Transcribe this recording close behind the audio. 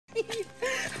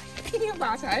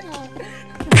发财。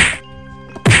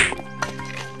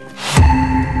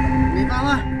你包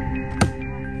吗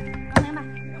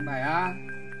？200啊，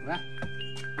来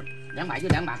，200就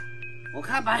200。我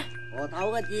看白，我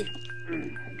投个鸡。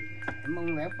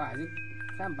蒙200就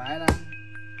看白了。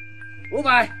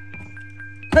500，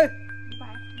嘿，500，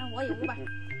那我也500。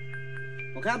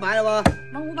我看白了不？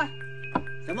蒙500。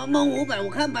什么蒙500？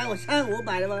我看白，我上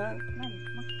500了吗？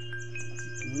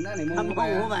那你蒙500。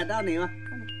蒙500到你吗？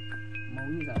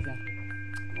蒙一找下。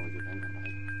我就看看白。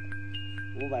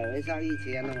500没上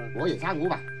1000了吗？我也上500。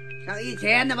上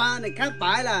1000的吗？你看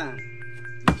白了。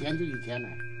1000就1000了。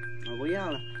我不要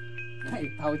了。太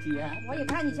淘气啊！我也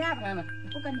看一下吧。看了。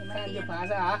不跟你们看就趴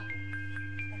下啊！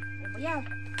我不要了。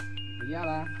不要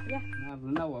了。不要。那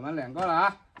轮到我们2个了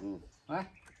啊！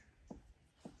来。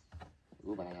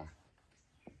500了。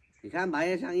你看白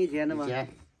也上1000的吗？1000。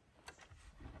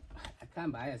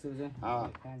看白呀，是不是？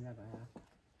啊，看一下白啊。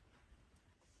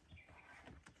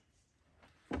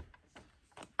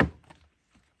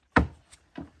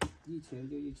1000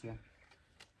就1000。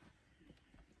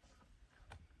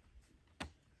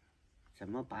什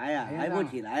么白呀？开不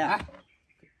起来呀？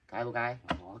开不开？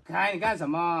我开，你干什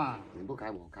么？你不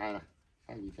开，我开了。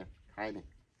上1000，开的。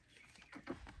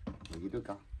我一对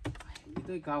高。一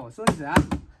对高，我顺子啊。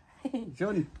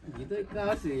兄弟，一对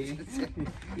高行。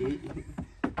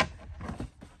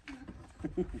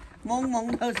蒙蒙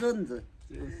的顺子。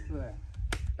就是。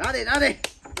打你，来。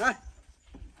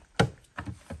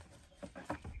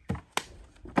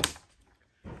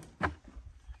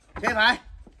切牌，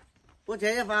不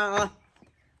切就发啊。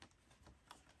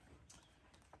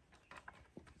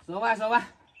收吧。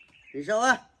你收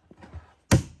啊。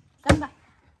300。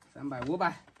300、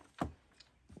500。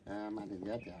妈的，你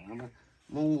要讲了吗？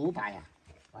蒙500呀，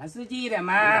玩世纪的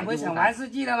嘛，不是想玩世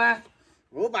纪的吗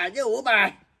？500就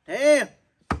500，哎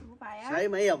，500啊！谁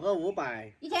没有个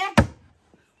500？1000。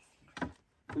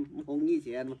蒙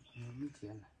1000吗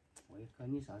？1000，我也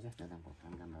跟你少些。让我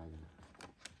看看吧。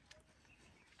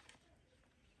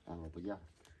啊，我不要。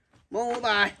蒙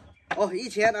500，哦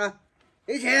，1000啊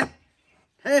，1000，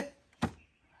嘿，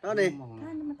到你。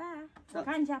看那么大啊！我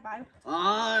看一下白。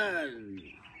啊，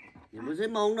你不是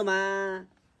蒙的吗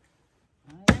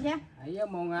？2000。还要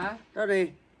蒙啊？到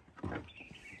你。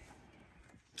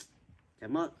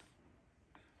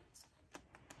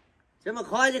这么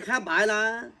快就看白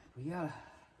了？不要了。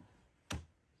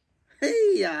哎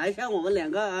呀，还像我们2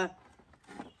个啊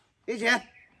！1000，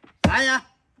来呀！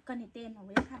不跟你颠了，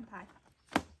我要看牌。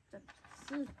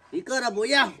真是。一个都不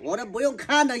要，我都不用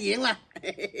看都赢了。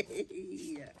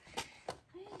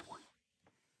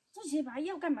这些牌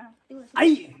要干嘛？丢了。哎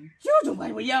呀，这种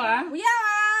牌不要啊！不要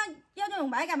啊！要这种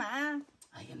牌干嘛？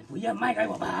哎呀，你不要卖给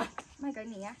我吧。卖给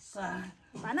你啊？是啊。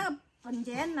把那个本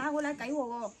钱拿回来给我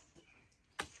哦。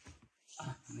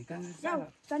啊，你刚刚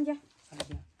要3千。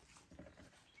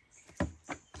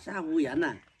吓唬人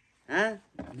呐！啊？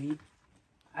你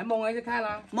还蒙还是看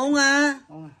了？蒙啊！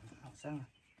蒙啊！好，上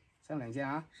2000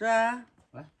啊！是啊。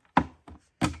来，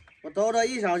我多了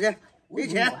一手去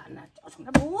，1000。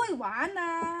他不会玩的，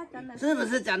真的。是不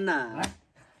是真的？来，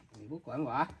你不管我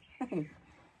啊！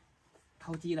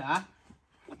掏鸡了啊！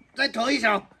再投一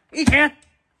手，1000。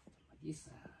意思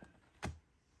啊？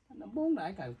那蒙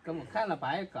来跟我看了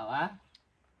白搞啊！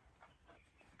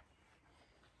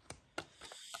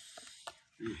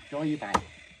多100，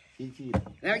脾气。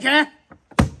2000。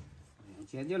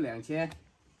2000就2000，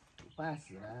怕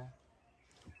死了。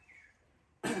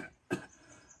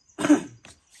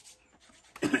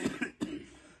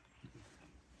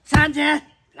3000，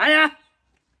来呀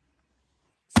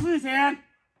！4000。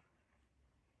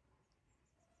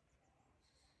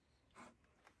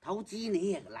投机你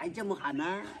也来这么狠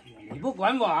啊？你不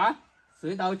管我啊？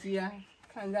谁投机啊？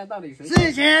看一下到底谁。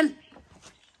4000。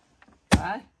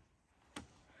来。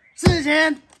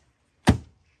4000。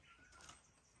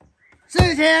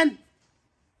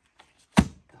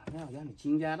要让你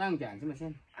倾家荡产是不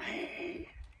是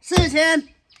？4000。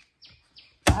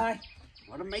来，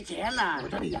我都没钱了。我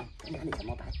这里有，看看你什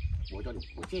么牌。我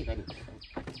借给你。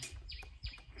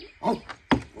好，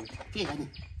我借给你。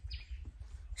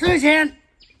4000。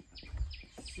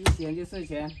4000就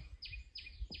4000。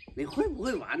你会不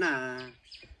会玩啊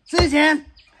？4000。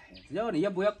只要你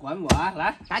要不要管我啊？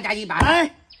来，大家100。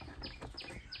来，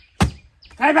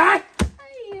开牌。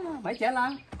哎呀，没钱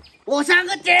了。我上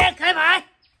个街开牌，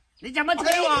你怎么催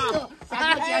我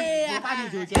？3个钱，我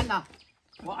89钱了。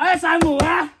我235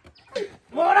啊。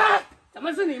我呢？怎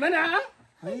么是你们的啊？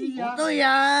哎呀，对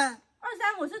呀。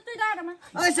235是最大的吗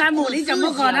235你怎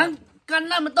么可能干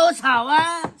那么多草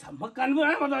啊？怎么干不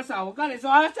那么多少？我跟你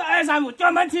说，这235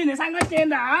专门去你3个间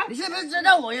的啊！你是不是知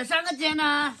道我有3个间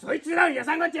啊？谁知道你有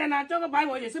3个间啊？这个牌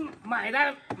我也是买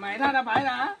他的牌的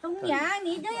啊！东阳，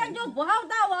你这样就不厚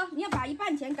道哦！你要把一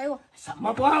半钱给我。什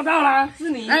么不厚道啦？是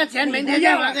你那个钱明天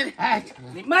再还给你。哎，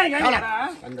你卖给我的啊！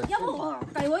要不我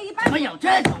给我一半？怎么有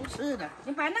这种事的？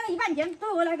你把那个一半钱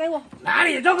退回来给我。哪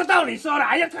里有这个道理说了？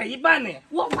还要给一半呢？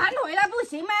我还回来不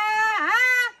行吗？啊，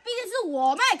毕竟是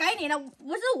我卖给你的，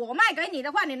不是我卖给你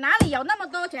的话，你哪里有那么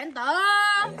多钱得？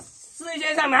世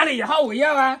界上哪里有后悔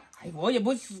药啊？哎，我也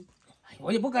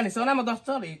不跟你说那么多，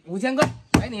这里5000块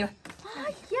给你了。哎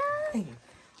呀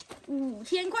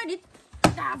，5000块你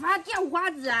打发叫花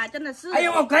子啊，真的是。哎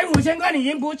呀，我给5000块你已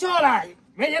经不错了，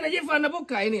没人的1分都不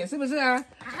给你，是不是啊？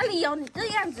哪里有你这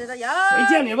样子的人？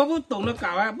谁叫你们不懂得搞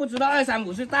啊？不知道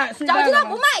235是大，早知道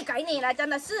不卖给你了，真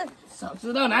的是。早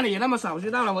知道哪里有那么少知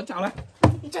道了，我走了。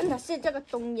真的是这个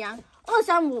东阳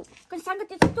235跟3个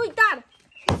店是最大的，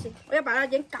不行，我要把它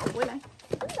人搞回来，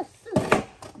真的是。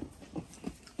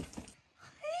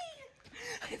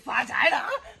哎，发财了啊！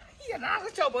哎呀，那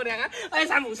个臭婆娘啊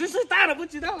，235是最大的，不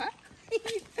知道啊。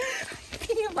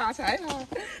发财了！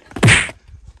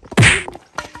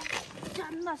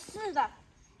真的是的，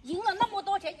赢了那么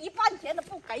多钱，一半钱都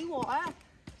不给我啊！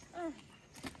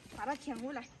把它抢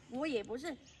回来，我也不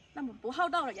是那么不厚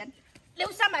道的人，留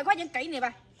300块钱给你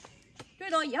吧，最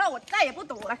多以后我再也不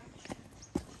赌了。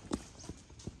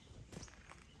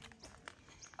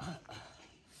哎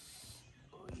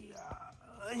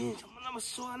呀，怎么那么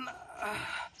酸呢？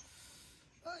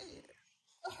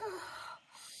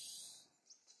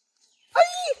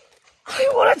哎，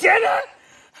我的钱呢？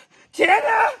钱呢？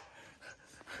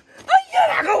哎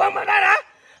呀，哪个王八蛋啊！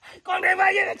光天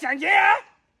半夜的抢劫啊！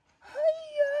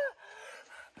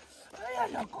哎呀，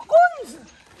小棍子！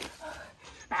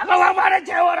哪个王八蛋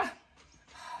抢我的？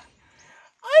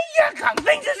哎呀，肯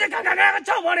定就是刚刚那个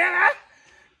臭婆娘啊！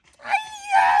哎呀，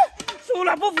输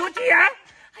了不服气啊！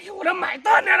哎呀，我都买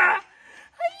断了啦！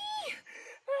哎呀，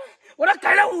我都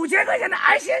给了5000块钱的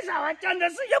爱心少啊，真的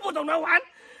是又不懂得还！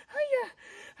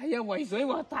哎呀，尾随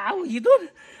我打我一顿！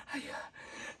哎呀，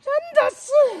真的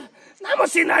是那么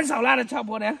心狠手辣的臭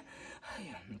婆娘！哎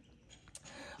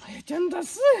呀，真的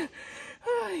是！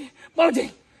哎，报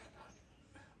警！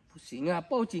不行啊，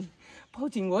报警！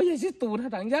我也是赌的，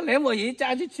等一下连我一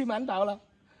家就去满倒了。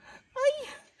哎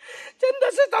呀，真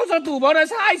的是都说赌博的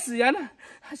是害死人啊！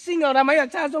幸好他没有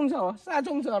下重手，下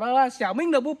重手的话小命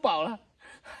都不保了。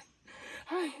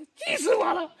哎，气死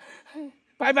我了！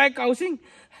白白高兴，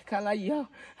看来以后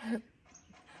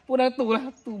不能赌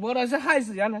了，赌博的是害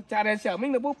死人的，家连小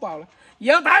命都不保了，以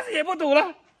后打死也不赌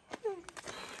了。